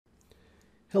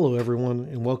Hello everyone,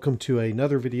 and welcome to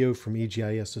another video from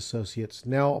ArcGIS Associates,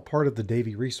 now a part of the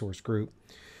Davie Resource Group.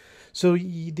 So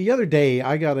the other day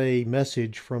I got a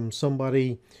message from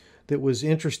somebody that was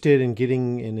interested in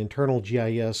getting an internal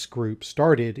GIS group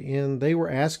started, and they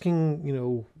were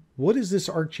asking, what is this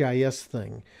ArcGIS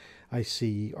thing? I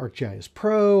see ArcGIS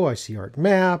Pro, I see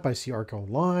ArcMap, I see Arc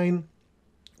Online.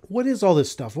 What is all this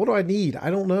stuff? What do I need? I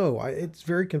don't know. It's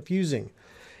very confusing.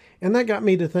 And that got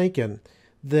me to thinking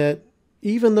that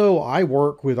even though I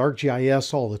work with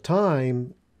ArcGIS all the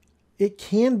time, it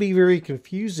can be very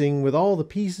confusing with all the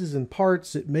pieces and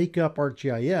parts that make up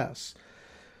ArcGIS.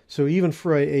 So even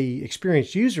for a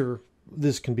experienced user,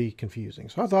 this can be confusing.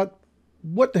 So I thought,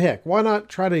 what the heck? Why not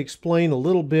try to explain a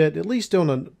little bit, at least on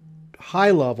a high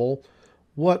level,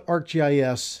 what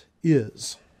ArcGIS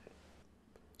is.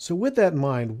 So with that in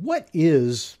mind, what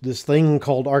is this thing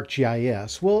called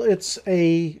ArcGIS? Well, it's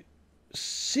a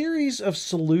series of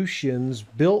solutions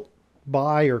built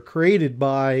by or created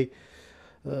by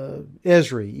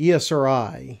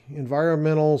Esri,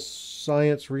 Environmental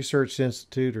Science Research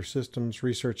Institute or Systems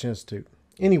Research Institute.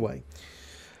 Anyway,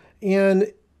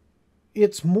 and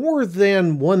it's more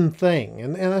than one thing.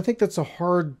 And I think that's a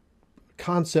hard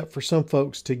concept for some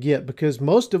folks to get, because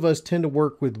most of us tend to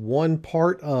work with one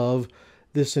part of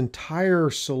this entire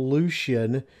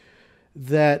solution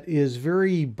that is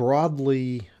very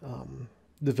broadly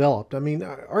developed. I mean,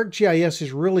 ArcGIS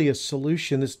is really a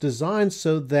solution that's designed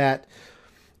so that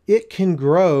it can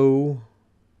grow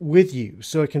with you.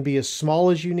 So it can be as small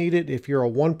as you need it. If you're a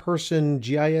one-person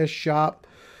GIS shop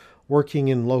working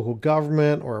in local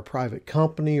government or a private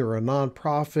company or a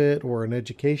nonprofit or an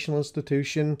educational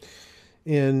institution,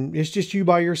 and it's just you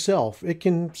by yourself, it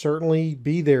can certainly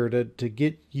be there to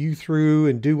get you through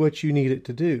and do what you need it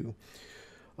to do.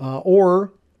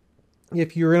 Or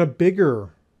if you're in a bigger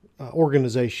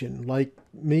organization like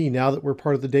me, now that we're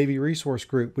part of the Davie Resource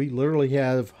Group, we literally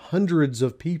have hundreds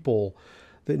of people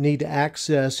that need to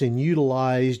access and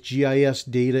utilize GIS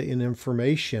data and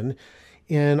information.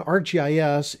 And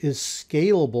ArcGIS is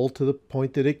scalable to the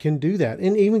point that it can do that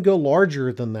and even go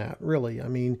larger than that, really. I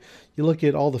mean, you look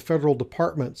at all the federal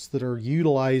departments that are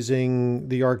utilizing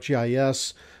the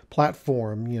ArcGIS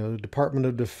platform, Department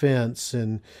of Defense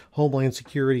and Homeland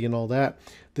Security and all that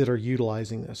are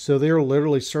utilizing this. So they're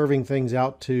literally serving things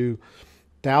out to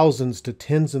thousands to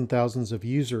tens and thousands of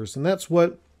users. And that's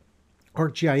what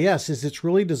ArcGIS is. It's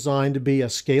really designed to be a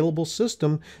scalable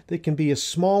system that can be as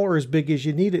small or as big as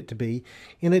you need it to be.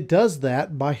 And it does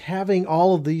that by having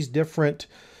all of these different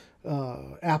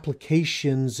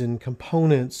applications and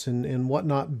components and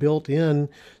whatnot built in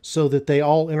so that they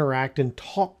all interact and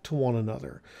talk to one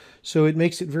another. So it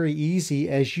makes it very easy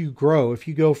as you grow. If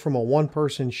you go from a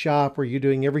one-person shop where you're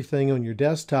doing everything on your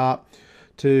desktop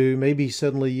to maybe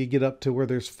suddenly you get up to where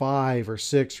there's 5 or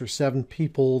 6 or 7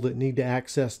 people that need to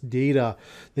access data,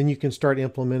 then you can start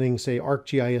implementing, say,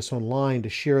 ArcGIS Online to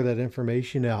share that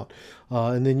information out.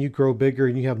 And then you grow bigger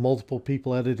and you have multiple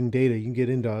people editing data. You can get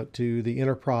into the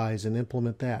enterprise and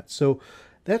implement that. So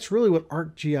that's really what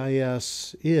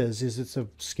ArcGIS is it's a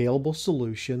scalable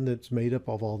solution that's made up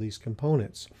of all these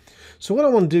components. So what I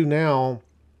want to do now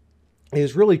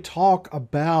is really talk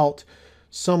about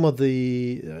some of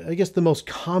the, I guess, the most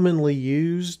commonly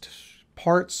used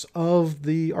parts of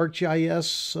the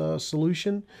ArcGIS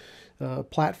solution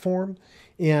platform,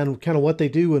 and kind of what they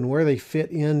do and where they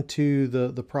fit into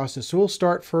the process. So we'll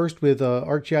start first with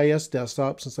ArcGIS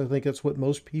Desktop, since I think that's what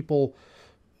most people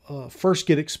first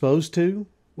get exposed to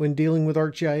when dealing with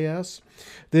ArcGIS.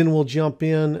 Then we'll jump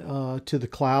in to the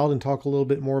cloud and talk a little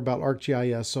bit more about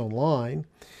ArcGIS Online,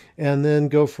 and then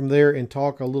go from there and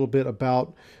talk a little bit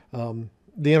about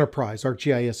the enterprise,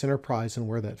 ArcGIS Enterprise, and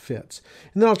where that fits.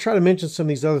 And then I'll try to mention some of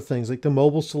these other things like the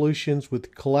mobile solutions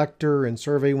with Collector and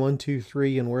Survey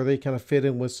 123 and where they kind of fit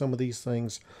in with some of these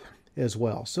things as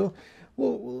well. So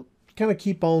we'll kind of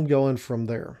keep on going from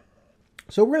there.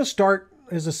 So we're going to start,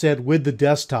 as I said, with the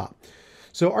desktop.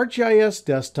 So ArcGIS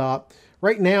Desktop,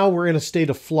 right now we're in a state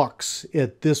of flux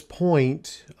at this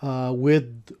point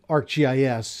with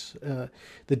ArcGIS.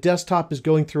 The desktop is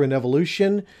going through an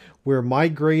evolution. We're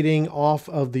migrating off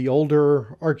of the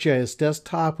older ArcGIS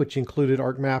Desktop, which included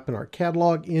ArcMap and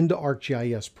ArcCatalog, into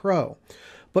ArcGIS Pro.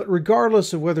 But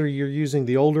regardless of whether you're using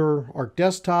the older Arc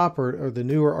Desktop or the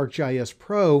newer ArcGIS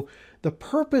Pro, the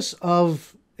purpose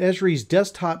of Esri's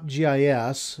desktop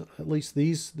GIS, at least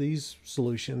these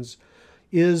solutions,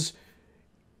 is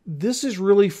this is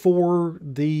really for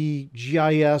the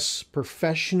GIS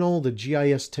professional, the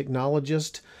GIS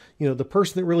technologist, the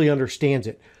person that really understands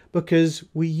it. because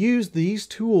we use these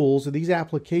tools and these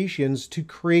applications to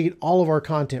create all of our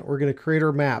content. We're going to create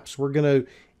our maps. We're going to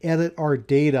edit our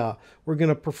data. We're going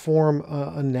to perform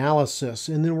analysis,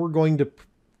 and then we're going to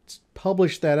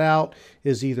publish that out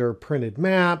as either printed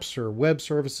maps or web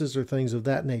services or things of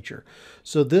that nature.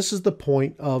 So this is the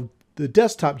point of the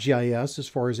desktop GIS as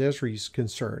far as Esri is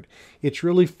concerned. It's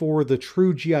really for the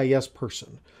true GIS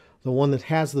person, the one that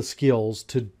has the skills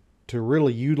to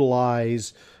really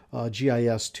utilize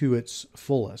GIS to its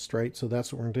fullest, right? So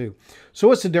that's what we're going to do. So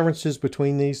what's the differences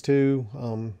between these two?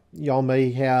 Y'all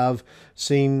may have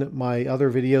seen my other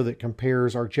video that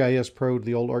compares ArcGIS Pro to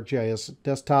the old ArcGIS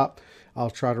Desktop. I'll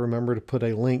try to remember to put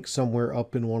a link somewhere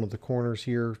up in one of the corners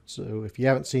here. So if you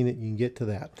haven't seen it, you can get to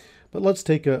that. But let's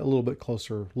take a little bit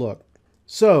closer look.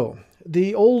 So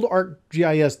the old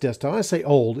ArcGIS Desktop, I say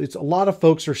old, it's a lot of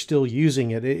folks are still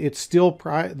using it. It's still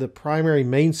the primary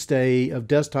mainstay of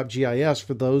desktop GIS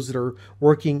for those that are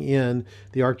working in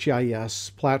the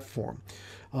ArcGIS platform.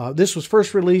 This was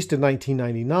first released in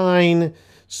 1999,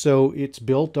 so it's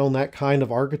built on that kind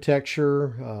of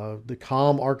architecture, the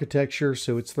COM architecture,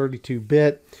 so it's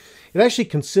 32-bit. It actually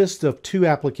consists of two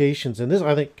applications, and this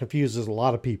I think confuses a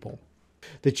lot of people.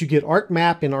 That you get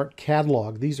ArcMap and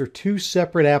ArcCatalog. These are two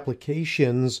separate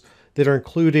applications that are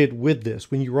included with this.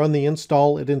 When you run the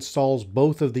install, it installs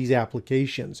both of these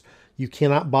applications. You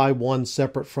cannot buy one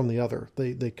separate from the other.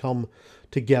 They come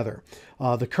together.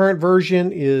 The current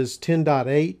version is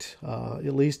 10.8,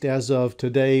 at least as of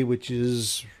today, which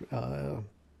is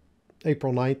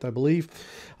April 9th, I believe.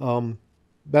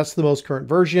 That's the most current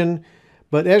version.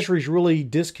 But Esri's really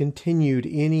discontinued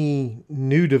any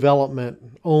new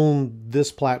development on this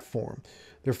platform.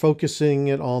 They're focusing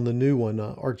it on the new one,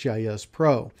 ArcGIS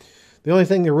Pro. The only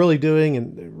thing they're really doing,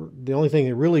 and the only thing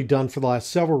they've really done for the last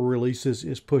several releases,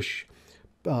 is push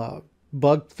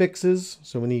bug fixes,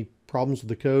 so any problems with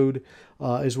the code,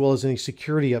 as well as any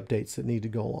security updates that need to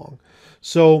go along.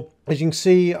 So as you can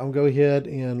see, I'll go ahead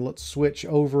and let's switch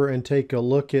over and take a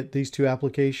look at these two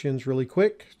applications really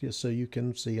quick, just so you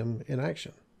can see them in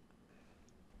action.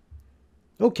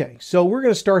 Okay, so we're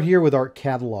going to start here with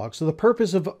ArcCatalog. So the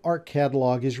purpose of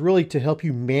ArcCatalog is really to help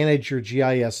you manage your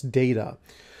GIS data.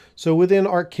 So within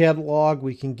ArcCatalog,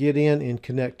 we can get in and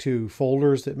connect to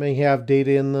folders that may have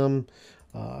data in them.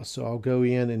 So I'll go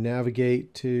in and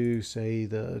navigate to, say,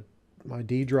 my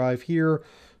D drive here.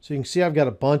 So you can see I've got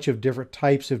a bunch of different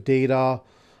types of data.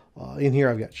 In here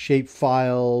I've got shape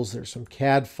files, there's some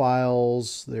CAD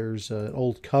files, there's an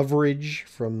old coverage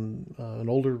from an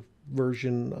older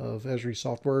version of Esri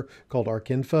software called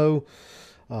ArcInfo.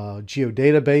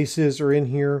 Geodatabases are in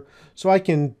here. So I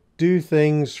can do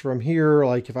things from here,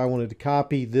 like if I wanted to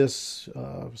copy this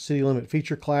city limit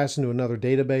feature class into another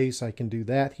database, I can do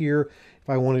that here. If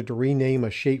I wanted to rename a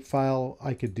shapefile,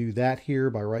 I could do that here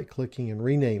by right-clicking and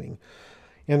renaming.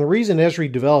 And the reason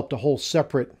Esri developed a whole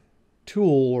separate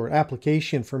tool or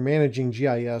application for managing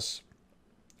GIS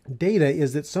data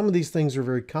is that some of these things are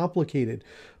very complicated.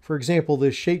 For example,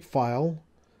 this shapefile,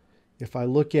 if I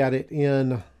look at it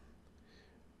in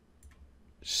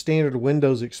standard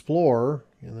Windows Explorer,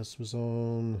 and this was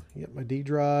on my D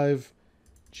drive,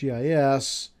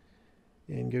 GIS,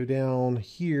 and go down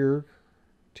here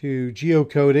to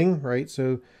geocoding, right?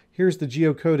 So here's the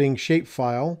geocoding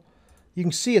shapefile. You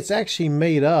can see it's actually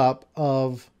made up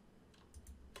of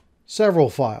several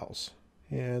files.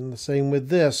 And the same with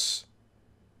this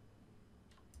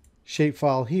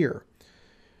shapefile here.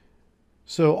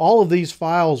 So all of these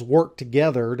files work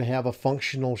together to have a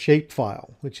functional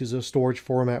shapefile, which is a storage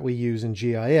format we use in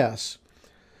GIS.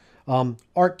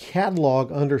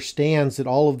 ArcCatalog understands that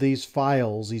all of these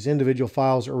files, these individual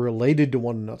files, are related to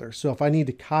one another. So if I need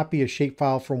to copy a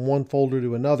shapefile from one folder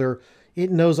to another,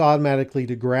 it knows automatically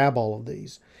to grab all of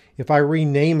these. If I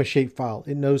rename a shapefile,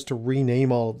 it knows to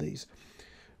rename all of these.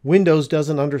 Windows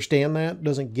doesn't understand that,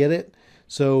 doesn't get it.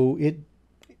 So it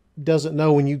doesn't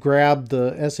know when you grab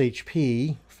the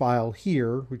SHP file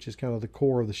here, which is kind of the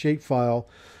core of the shapefile,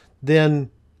 then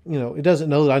it doesn't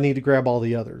know that I need to grab all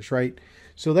the others, right?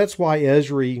 So that's why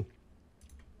Esri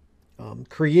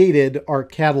created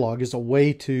ArcCatalog as a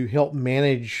way to help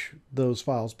manage those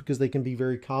files, because they can be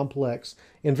very complex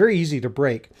and very easy to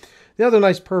break. The other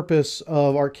nice purpose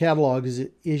of ArcCatalog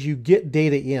is you get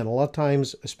data in. A lot of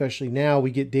times, especially now,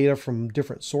 we get data from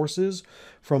different sources,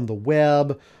 from the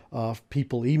web,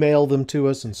 people email them to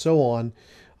us, and so on.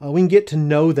 We can get to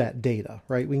know that data,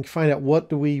 right? We can find out, what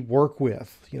do we work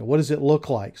with? What does it look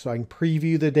like? So I can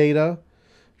preview the data.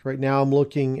 Right now I'm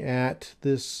looking at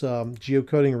this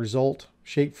geocoding result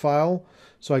shapefile.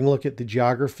 So I can look at the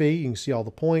geography. You can see all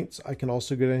the points. I can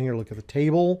also go down here and look at the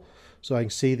table. So I can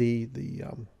see the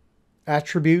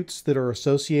attributes that are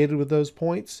associated with those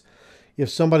points. If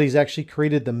somebody's actually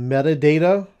created the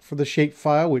metadata for the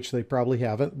shapefile, which they probably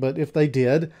haven't, but if they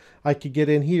did, I could get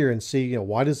in here and see,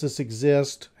 why does this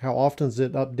exist? How often is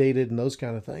it updated? And those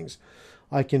kind of things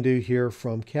I can do here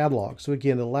from catalog. So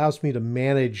again, it allows me to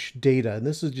manage data. And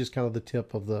this is just kind of the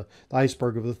tip of the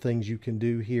iceberg of the things you can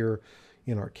do here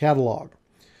in our catalog.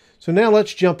 So now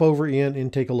let's jump over in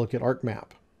and take a look at ArcMap.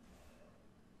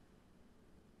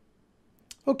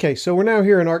 Okay, so we're now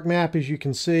here in ArcMap, as you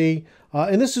can see,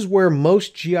 and this is where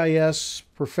most GIS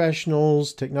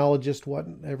professionals, technologists,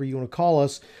 whatever you want to call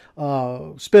us,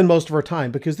 spend most of our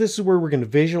time, because this is where we're going to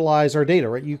visualize our data,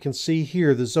 right? You can see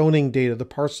here the zoning data, the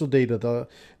parcel data, the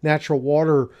natural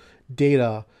water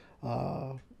data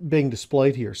being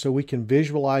displayed here. So we can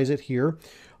visualize it here.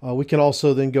 We can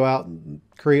also then go out and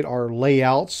create our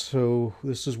layouts. So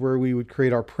this is where we would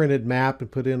create our printed map and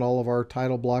put in all of our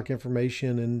title block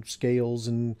information and scales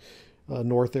and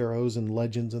north arrows and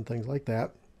legends and things like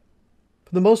that.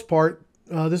 For the most part,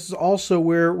 this is also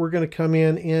where we're going to come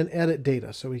in and edit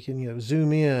data. So we can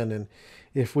zoom in, and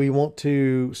if we want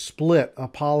to split a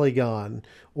polygon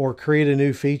or create a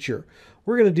new feature,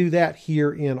 we're going to do that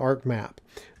here in ArcMap.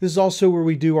 This is also where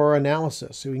we do our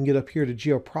analysis. So we can get up here to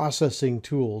geoprocessing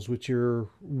tools, which are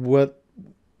what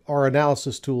our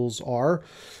analysis tools are.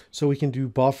 So we can do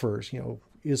buffers,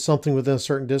 is something within a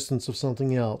certain distance of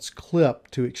something else, clip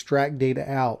to extract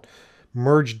data out,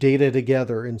 merge data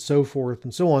together, and so forth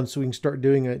and so on. So we can start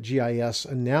doing a GIS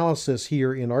analysis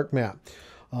here in ArcMap.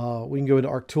 We can go into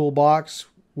Arc Toolbox,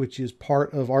 which is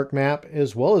part of ArcMap,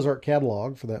 as well as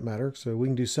ArcCatalog for that matter. So we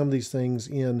can do some of these things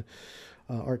in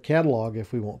ArcCatalog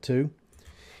if we want to.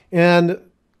 And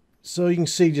so you can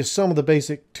see just some of the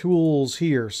basic tools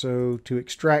here. So to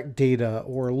extract data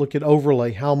or look at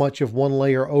overlay, how much of one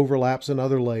layer overlaps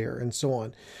another layer, and so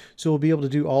on. So we'll be able to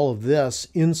do all of this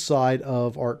inside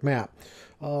of ArcMap.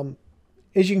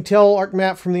 As you can tell,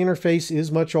 ArcMap from the interface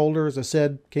is much older. As I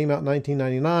said, came out in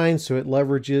 1999, so it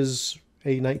leverages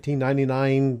a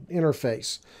 1999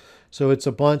 interface. So it's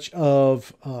a bunch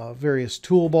of various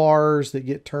toolbars that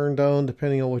get turned on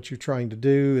depending on what you're trying to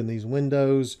do in these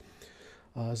windows.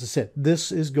 As I said,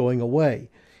 this is going away,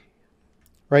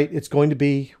 right? It's going to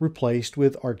be replaced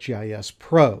with ArcGIS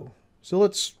Pro. So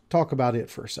let's talk about it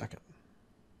for a second.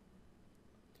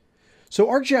 So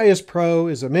ArcGIS Pro,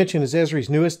 as I mentioned, is Esri's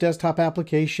newest desktop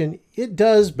application. It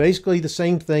does basically the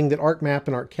same thing that ArcMap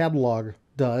and ArcCatalog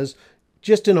does,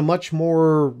 just in a much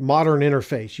more modern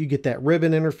interface. You get that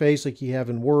ribbon interface like you have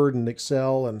in Word and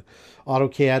Excel and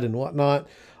AutoCAD and whatnot.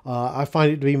 I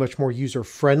find it to be much more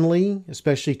user-friendly,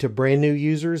 especially to brand new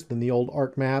users, than the old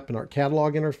ArcMap and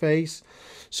ArcCatalog interface.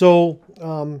 So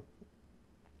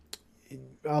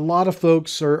a lot of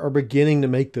folks are beginning to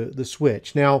make the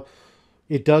switch. Now,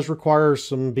 it does require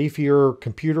some beefier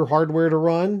computer hardware to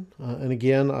run. And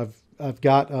again, I've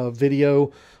got a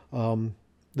video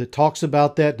that talks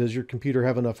about that. Does your computer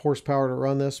have enough horsepower to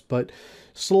run this? But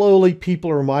slowly people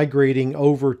are migrating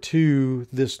over to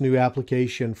this new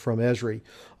application from Esri.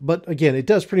 But again, it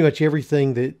does pretty much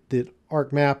everything that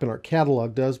ArcMap and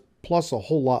ArcCatalog does, plus a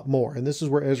whole lot more. And this is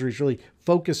where Esri is really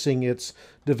focusing its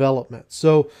development.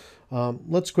 So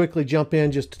let's quickly jump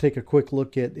in just to take a quick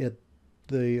look at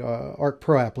the Arc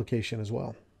Pro application as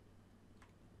well.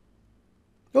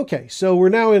 Okay, so we're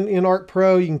now in Arc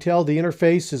Pro. You can tell the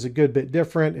interface is a good bit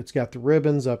different. It's got the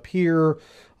ribbons up here.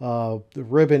 The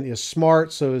ribbon is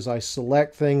smart, so as I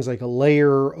select things like a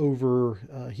layer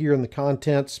over here in the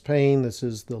contents pane, this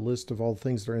is the list of all the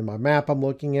things that are in my map I'm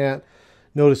looking at.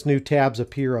 Notice new tabs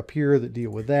appear up here that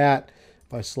deal with that.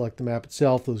 If I select the map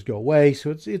itself, those go away.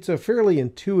 So it's a fairly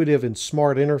intuitive and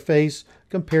smart interface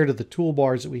compared to the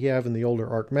toolbars that we have in the older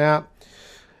ArcMap.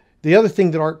 The other thing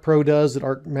that Arc Pro does that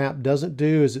ArcMap doesn't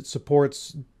do is it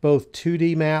supports both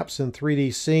 2D maps and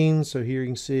 3D scenes. So here you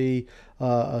can see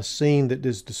a scene that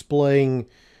is displaying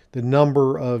the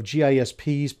number of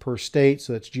GISPs per state.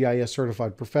 So that's GIS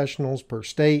certified professionals per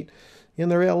state.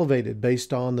 And they're elevated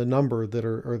based on the number that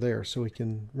are there. So we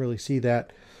can really see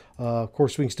that. Of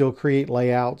course, we can still create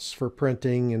layouts for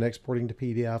printing and exporting to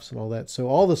PDFs and all that. So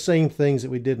all the same things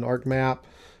that we did in ArcMap.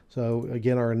 So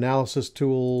again, our analysis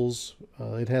tools,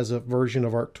 it has a version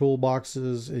of Arc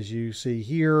Toolboxes as you see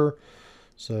here.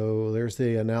 So there's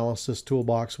the analysis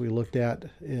toolbox we looked at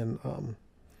in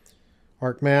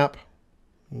ArcMap.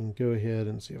 You can go ahead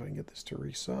and see if I can get this to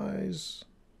resize.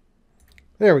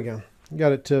 There we go.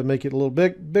 Got it to make it a little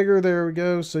bit bigger. There we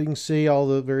go. So you can see all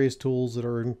the various tools that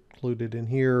are included in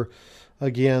here.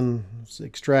 Again,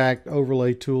 extract,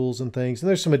 overlay tools and things. And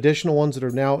there's some additional ones that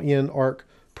are now in Arc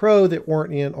Pro that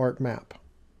weren't in ArcMap,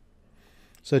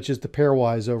 such as the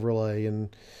pairwise overlay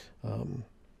and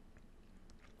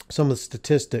some of the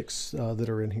statistics that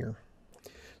are in here.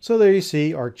 So there you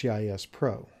see ArcGIS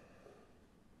Pro.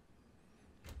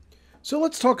 So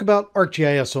let's talk about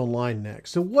ArcGIS Online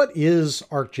next. So what is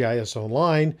ArcGIS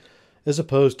Online as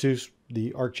opposed to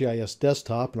the ArcGIS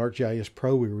Desktop and ArcGIS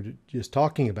Pro we were just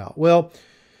talking about? Well,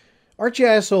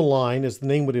 ArcGIS Online, as the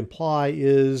name would imply,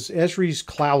 is Esri's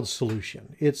cloud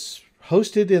solution. It's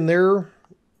hosted in their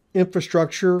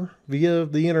infrastructure via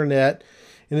the internet,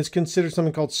 and it's considered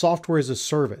something called software as a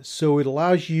service. So it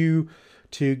allows you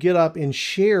to get up and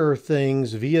share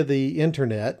things via the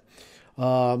internet.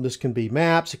 This can be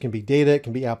maps, it can be data, it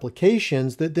can be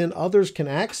applications that then others can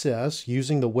access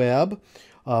using the web,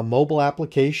 mobile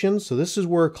applications. So this is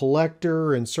where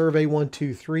Collector and Survey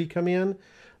 123 come in.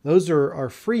 Those are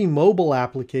free mobile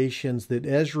applications that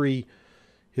Esri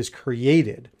has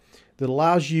created that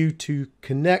allows you to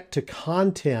connect to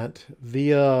content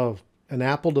via an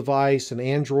Apple device, an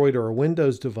Android, or a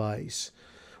Windows device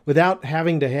without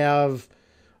having to have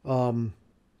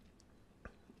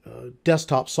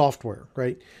desktop software,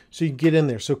 right? So you can get in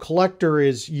there. So Collector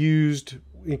is used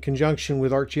in conjunction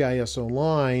with ArcGIS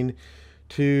Online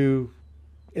to,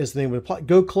 as the name would imply,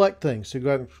 go collect things. So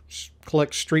go out and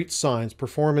collect street signs,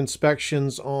 perform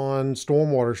inspections on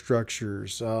stormwater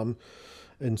structures,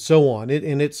 and so on.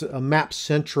 It's a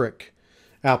map-centric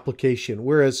application,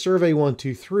 whereas Survey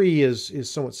 123 is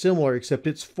somewhat similar, except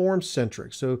it's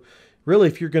form-centric. So really,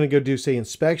 if you're going to go do, say,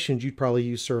 inspections, you'd probably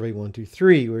use Survey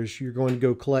 123, whereas you're going to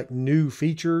go collect new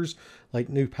features like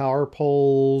new power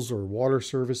poles or water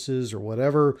services or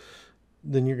whatever,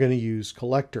 then you're going to use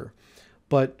Collector.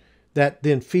 But that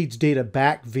then feeds data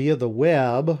back via the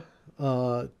web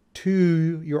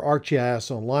to your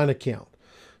ArcGIS Online account.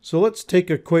 So let's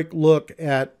take a quick look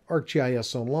at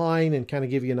ArcGIS Online and kind of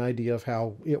give you an idea of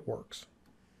how it works.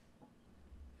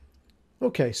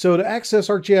 Okay, so to access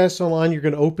ArcGIS Online, you're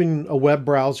going to open a web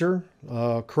browser,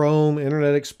 Chrome,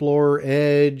 Internet Explorer,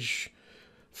 Edge,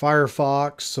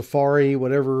 Firefox, Safari,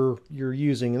 whatever you're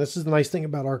using. And this is the nice thing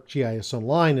about ArcGIS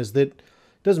Online is that it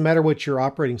doesn't matter what your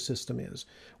operating system is.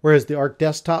 Whereas the Arc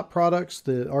Desktop products,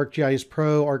 the ArcGIS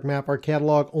Pro, ArcMap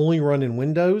ArcCatalog, only run in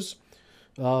Windows.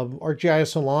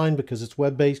 ArcGIS Online, because it's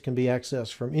web-based, can be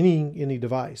accessed from any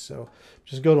device. So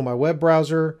just go to my web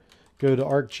browser, go to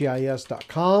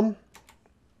arcgis.com.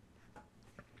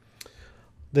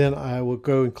 Then I will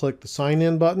go and click the sign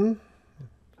in button.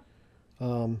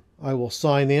 I will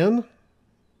sign in.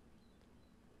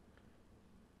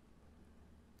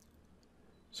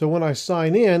 So when I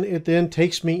sign in, it then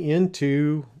takes me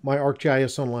into my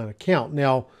ArcGIS Online account.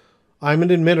 Now, I'm an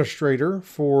administrator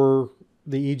for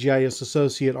the EGIS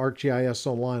Associate ArcGIS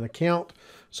Online account.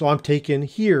 So I'm taken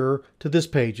here to this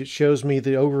page. It shows me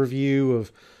the overview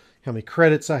of how many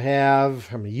credits I have,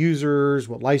 how many users,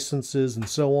 what licenses, and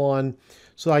so on,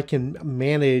 so I can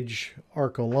manage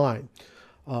Arc Online.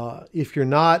 If you're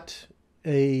not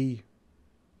a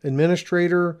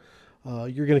administrator,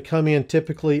 you're going to come in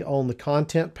typically on the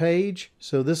content page.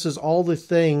 So this is all the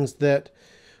things that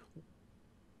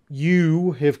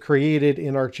you have created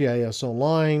in ArcGIS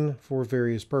Online for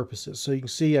various purposes. So you can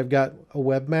see I've got a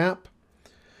web map.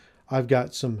 I've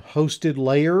got some hosted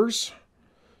layers.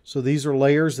 So these are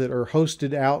layers that are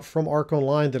hosted out from Arc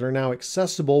Online that are now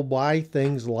accessible by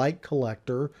things like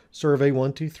Collector, Survey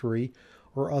 123,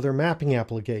 or other mapping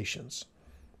applications.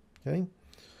 Okay.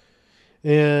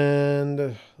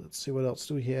 And let's see, what else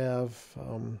do we have?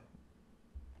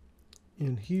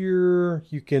 In here,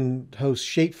 you can host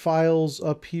shape files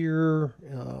up here,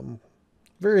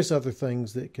 various other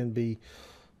things that can be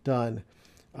done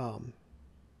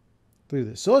through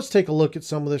this. So let's take a look at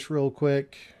some of this real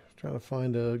quick. Trying to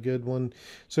find a good one.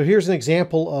 So here's an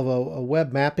example of a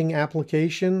web mapping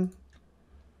application.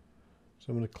 So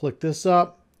I'm going to click this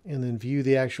up and then view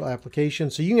the actual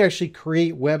application. So you can actually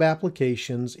create web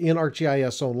applications in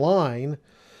ArcGIS Online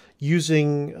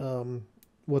using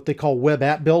what they call Web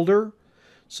App Builder.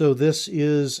 So this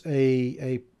is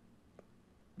a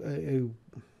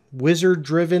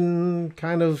wizard-driven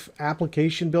kind of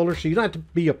application builder. So you don't have to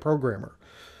be a programmer.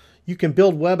 You can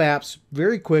build web apps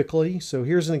very quickly. So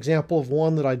here's an example of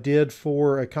one that I did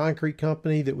for a concrete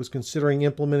company that was considering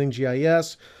implementing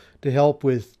GIS to help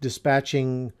with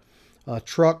dispatching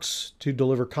trucks to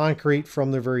deliver concrete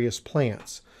from their various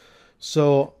plants.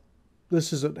 So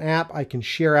this is an app I can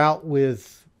share out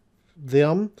with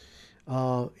them,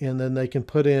 and then they can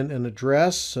put in an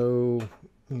address. So,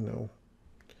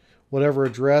 whatever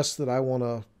address that I want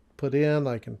to put in,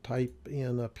 I can type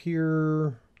in up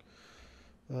here.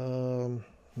 I'll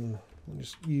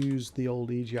just use the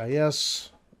old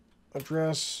EGIS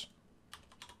address.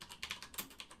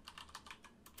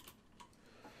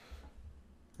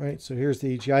 right? So here's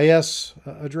the GIS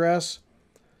address.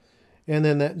 And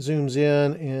then that zooms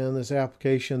in this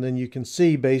application, then you can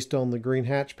see based on the green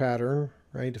hatch pattern,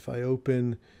 right? If I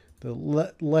open the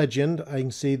legend, I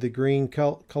can see the green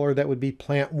color, that would be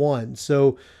plant 1.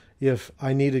 So if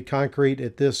I needed concrete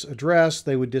at this address,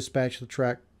 they would dispatch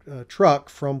the truck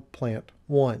from plant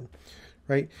 1,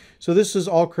 right? So this is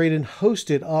all created and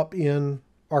hosted up in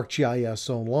ArcGIS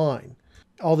Online.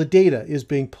 All the data is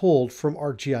being pulled from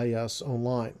ArcGIS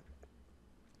Online.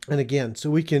 And again,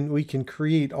 so we can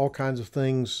create all kinds of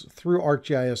things through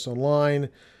ArcGIS Online.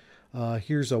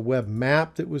 Here's a web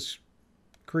map that was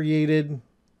created.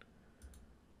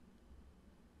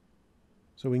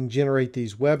 So we can generate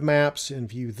these web maps and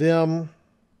view them.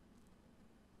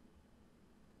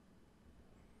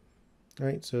 All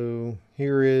right, so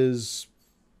here is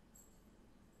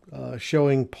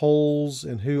showing poles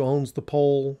and who owns the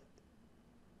pole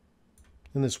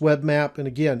in this web map. And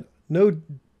again,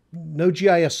 no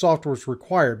GIS software is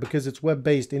required because it's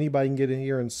web-based. Anybody can get in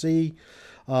here and see.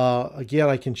 Again,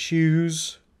 I can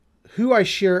choose who I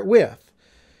share it with.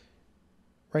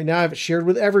 Right now I have it shared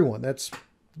with everyone. That's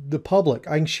the public.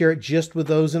 I can share it just with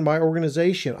those in my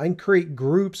organization. I can create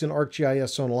groups in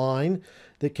ArcGIS Online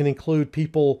that can include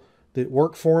people that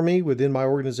work for me within my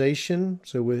organization.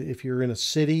 So if you're in a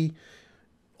city,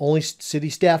 only city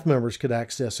staff members could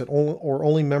access it, or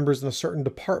only members in a certain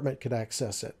department could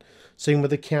access it. Same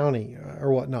with the county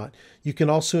or whatnot. You can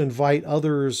also invite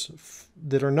others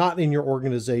that are not in your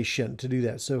organization to do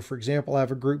that. So for example, I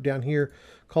have a group down here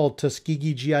called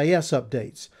Tuskegee GIS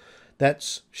Updates.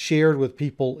 That's shared with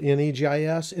people in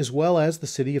EGIS as well as the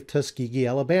city of Tuskegee,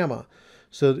 Alabama.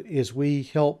 So as we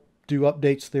help do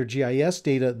updates to their GIS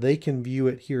data, they can view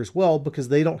it here as well because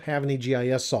they don't have any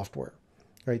GIS software.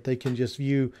 Right? They can just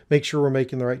view, make sure we're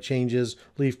making the right changes,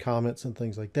 leave comments and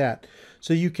things like that.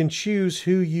 So you can choose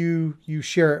who you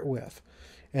share it with.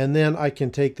 And then I can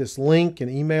take this link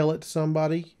and email it to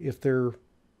somebody if they're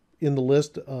in the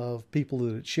list of people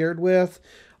that it's shared with.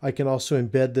 I can also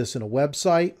embed this in a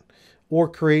website or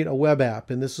create a web app.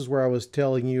 And this is where I was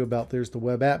telling you about, there's the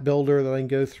web app builder that I can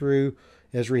go through.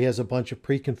 Esri has a bunch of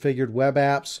pre-configured web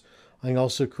apps. I can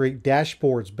also create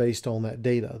dashboards based on that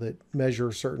data that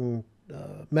measure certain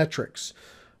metrics,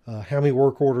 how many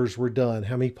work orders were done,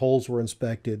 how many poles were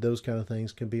inspected, those kind of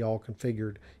things can be all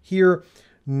configured here,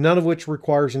 none of which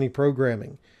requires any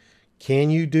programming. Can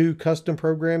you do custom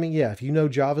programming? Yeah, if you know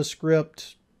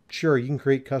JavaScript, sure, you can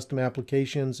create custom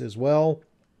applications as well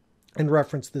and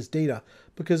reference this data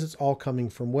because it's all coming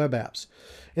from web apps.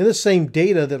 And the same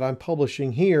data that I'm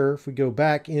publishing here, if we go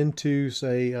back into,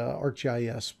 say,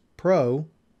 ArcGIS Pro,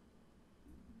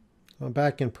 I'm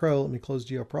back in Pro. Let me close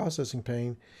geoprocessing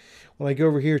pane. When I go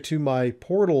over here to my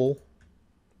portal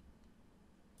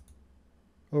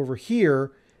over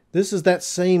here, this is that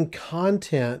same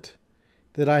content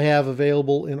that I have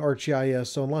available in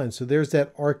ArcGIS Online. So there's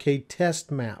that arcade test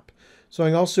map. So I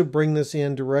can also bring this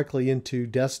in directly into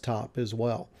desktop as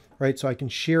well, right? So I can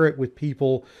share it with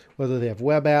people, whether they have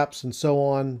web apps and so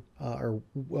on, or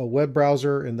a web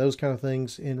browser and those kind of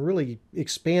things, and really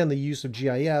expand the use of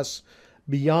GIS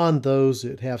beyond those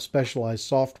that have specialized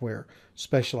software,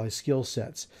 specialized skill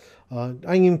sets. I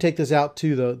can even take this out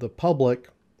to the public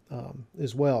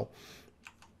as well.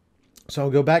 So I'll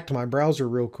go back to my browser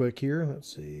real quick here.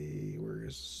 Let's see, where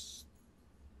is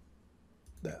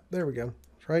that? There we go.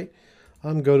 That's right.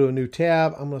 I'm going to go to a new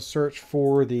tab. I'm going to search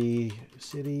for the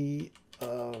city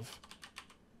of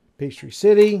Peachtree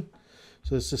City.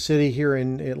 So it's a city here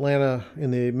in Atlanta,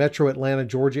 in the metro Atlanta,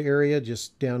 Georgia area,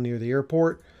 just down near the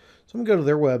airport. So I'm going to go to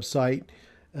their website.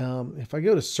 If I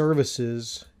go to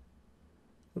services,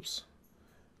 oops,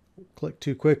 click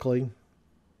too quickly,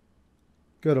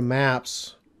 go to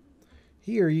maps.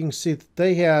 Here you can see that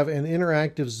they have an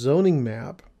interactive zoning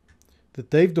map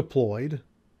that they've deployed.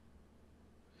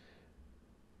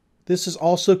 This is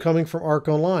also coming from Arc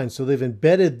Online. So they've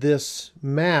embedded this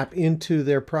map into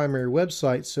their primary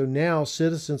website. So now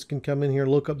citizens can come in here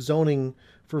and look up zoning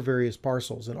for various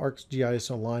parcels, and ArcGIS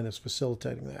Online is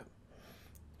facilitating that.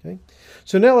 Okay,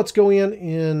 so now let's go in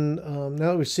and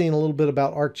now that we've seen a little bit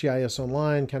about ArcGIS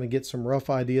Online, kind of get some rough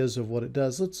ideas of what it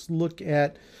does, let's look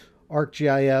at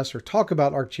ArcGIS, or talk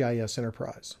about ArcGIS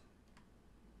Enterprise.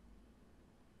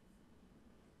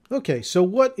 Okay, so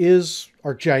what is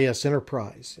ArcGIS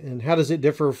Enterprise and how does it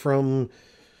differ from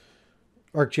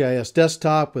ArcGIS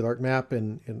Desktop with ArcMap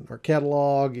and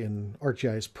ArcCatalog and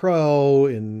ArcGIS Pro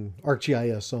and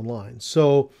ArcGIS Online?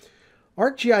 So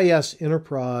ArcGIS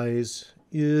Enterprise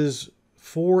is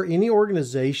for any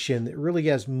organization that really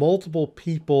has multiple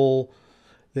people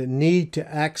that need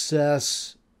to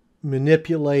access,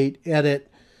 manipulate, edit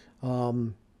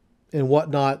and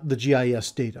whatnot, the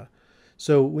GIS data.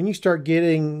 So when you start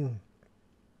getting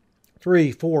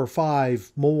 3, 4,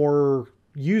 5 more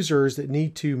users that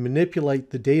need to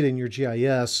manipulate the data in your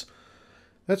GIS,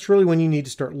 that's really when you need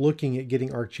to start looking at getting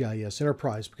ArcGIS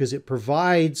Enterprise, because it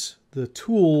provides the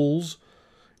tools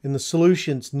and the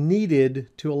solutions needed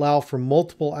to allow for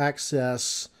multiple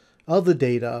access of the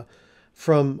data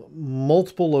from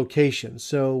multiple locations.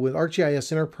 So with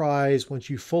ArcGIS Enterprise, once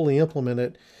you fully implement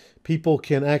it, people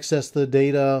can access the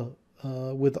data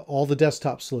with all the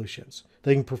desktop solutions.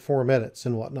 They can perform edits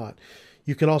and whatnot.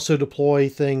 You can also deploy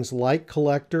things like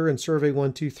Collector and Survey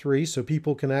 123 so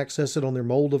people can access it on their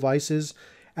mobile devices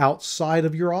outside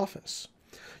of your office.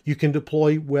 You can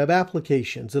deploy web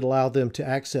applications that allow them to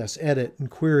access, edit, and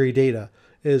query data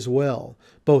as well,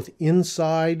 both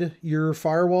inside your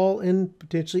firewall and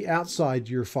potentially outside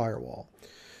your firewall.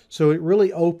 So it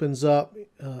really opens up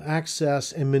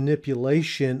access and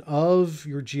manipulation of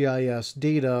your GIS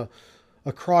data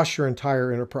across your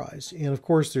entire enterprise. And of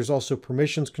course, there's also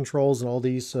permissions controls and all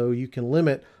these, so you can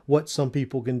limit what some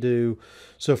people can do.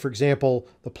 So for example,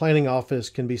 the planning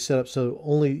office can be set up so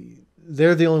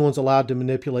they're the only ones allowed to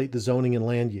manipulate the zoning and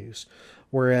land use,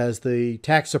 whereas the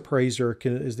tax appraiser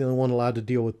is the only one allowed to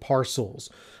deal with parcels.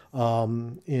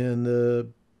 And the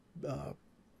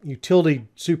utility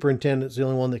superintendent is the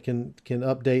only one that can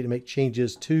update and make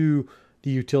changes to the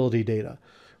utility data,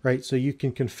 right? So you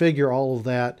can configure all of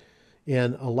that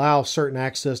and allow certain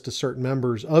access to certain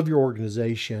members of your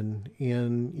organization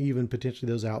and even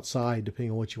potentially those outside,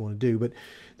 depending on what you want to do. But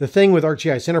the thing with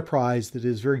ArcGIS Enterprise that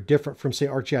is very different from, say,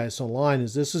 ArcGIS Online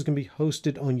is this is going to be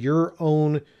hosted on your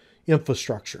own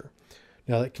infrastructure.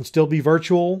 Now, it can still be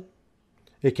virtual.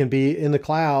 It can be in the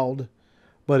cloud,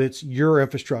 but it's your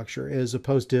infrastructure as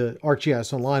opposed to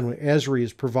ArcGIS Online when Esri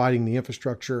is providing the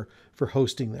infrastructure for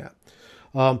hosting that.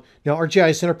 Now,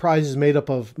 ArcGIS Enterprise is made up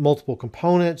of multiple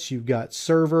components. You've got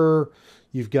server,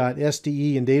 you've got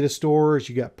SDE and data stores,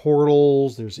 you've got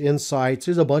portals, there's insights,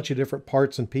 there's a bunch of different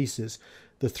parts and pieces.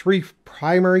 The 3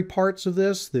 primary parts of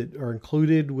this that are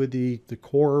included with the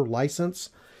core license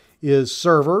is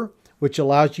server, which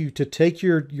allows you to take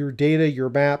your data, your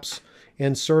maps,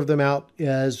 and serve them out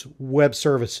as web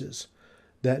services.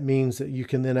 That means that you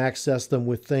can then access them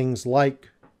with things like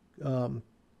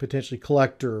potentially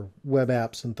Collector, web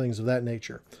apps, and things of that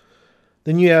nature.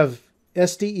 Then you have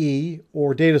SDE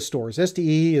or data stores.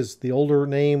 SDE is the older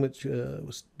name, which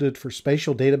stood for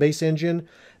Spatial Database Engine.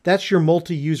 That's your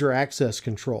multi-user access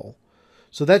control.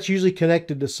 So that's usually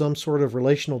connected to some sort of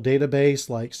relational database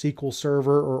like SQL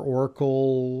Server or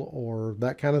Oracle or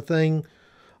that kind of thing.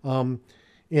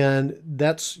 And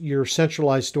that's your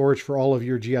centralized storage for all of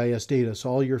your GIS data. So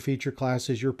all your feature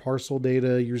classes, your parcel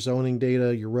data, your zoning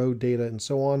data, your road data, and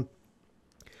so on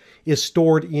is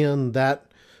stored in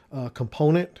that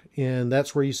component. And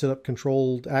that's where you set up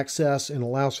controlled access and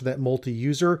allows for that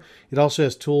multi-user. It also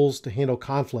has tools to handle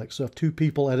conflict. So if 2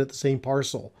 people edit the same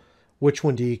parcel, which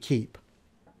one do you keep,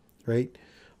 right?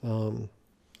 And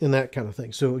that kind of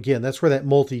thing. So again, that's where that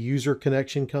multi-user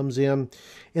connection comes in.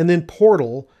 And then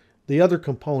Portal, the other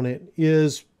component,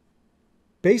 is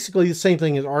basically the same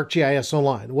thing as ArcGIS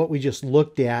Online, what we just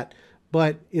looked at,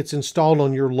 but it's installed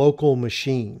on your local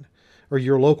machine or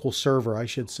your local server, I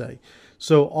should say.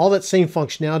 So all that same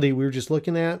functionality we were just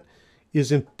looking at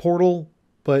is in Portal,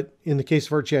 but in the case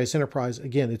of ArcGIS Enterprise,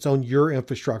 again, it's on your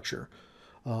infrastructure.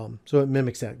 So it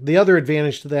mimics that. The other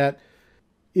advantage to that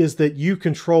is that you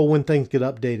control when things get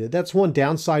updated. That's one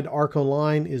downside to Arc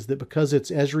Online, is that because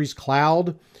it's Esri's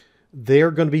cloud,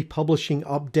 they're going to be publishing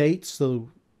updates, so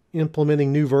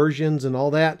implementing new versions and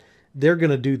all that. They're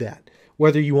going to do that,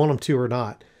 whether you want them to or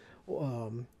not.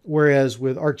 Whereas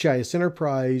with ArcGIS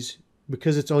Enterprise,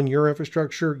 because it's on your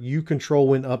infrastructure, you control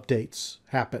when updates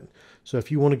happen. So if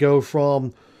you want to go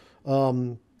from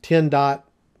 10.5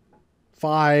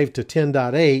 to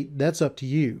 10.8, that's up to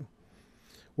you.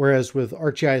 Whereas with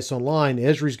ArcGIS Online,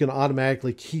 Esri is going to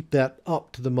automatically keep that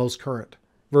up to the most current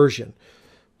version.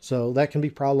 So that can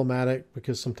be problematic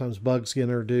because sometimes bugs get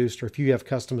introduced, or if you have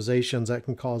customizations, that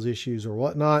can cause issues or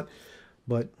whatnot.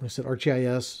 But like I said,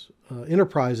 ArcGIS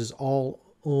Enterprise is all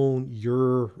on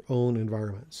your own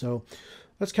environment. So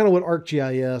that's kind of what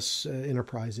ArcGIS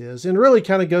Enterprise is, and really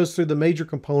kind of goes through the major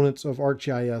components of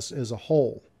ArcGIS as a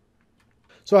whole.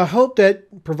 So I hope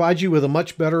that provides you with a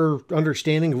much better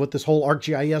understanding of what this whole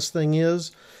ArcGIS thing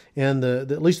is, and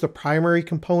at least the primary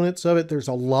components of it. There's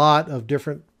a lot of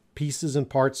different pieces and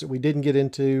parts that we didn't get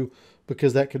into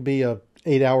because that could be a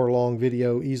 8-hour long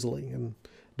video easily, and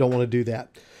don't want to do that.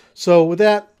 So with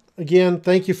that, again,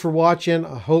 thank you for watching.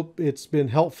 I hope it's been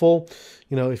helpful.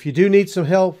 If you do need some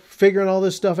help figuring all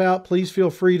this stuff out, please feel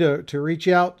free to reach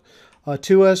out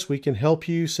to us. We can help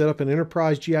you set up an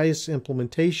enterprise GIS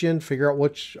implementation, figure out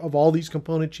which of all these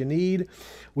components you need.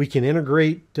 We can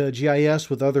integrate GIS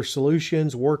with other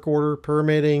solutions, work order,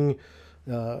 permitting,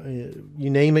 you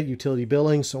name it, utility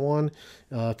billing, so on.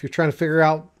 If you're trying to figure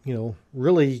out,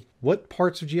 really what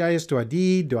parts of GIS do I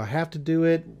need? Do I have to do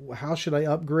it? How should I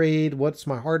upgrade? What's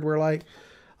my hardware like?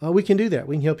 We can do that.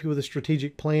 We can help you with a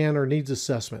strategic plan or needs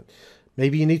assessment.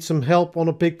 Maybe you need some help on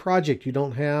a big project. You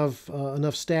don't have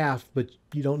enough staff, but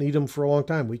you don't need them for a long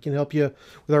time. We can help you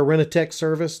with our Rent-A-Tech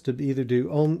service to either do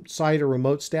on-site or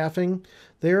remote staffing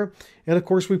there. And of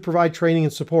course, we provide training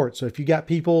and support. So if you got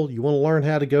people, you want to learn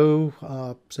how to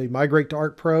go, say, migrate to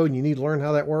Arc Pro, and you need to learn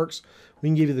how that works, we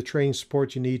can give you the training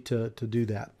support you need to do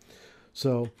that.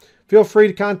 So feel free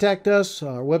to contact us.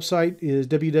 Our website is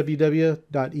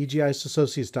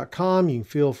www.egisassociates.com. You can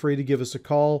feel free to give us a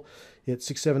call at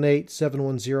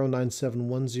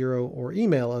 678-710-9710 or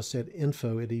email us at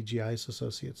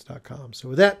info@egisassociates.com. So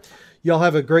with that, y'all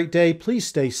have a great day. Please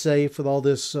stay safe with all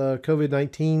this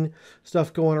COVID-19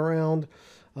 stuff going around.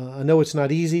 I know it's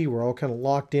not easy. We're all kind of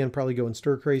locked in, probably going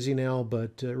stir crazy now,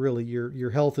 but really your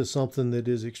health is something that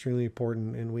is extremely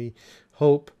important, and we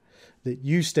hope that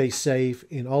you stay safe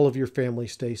and all of your family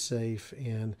stay safe.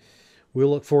 And we'll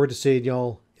look forward to seeing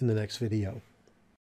y'all in the next video.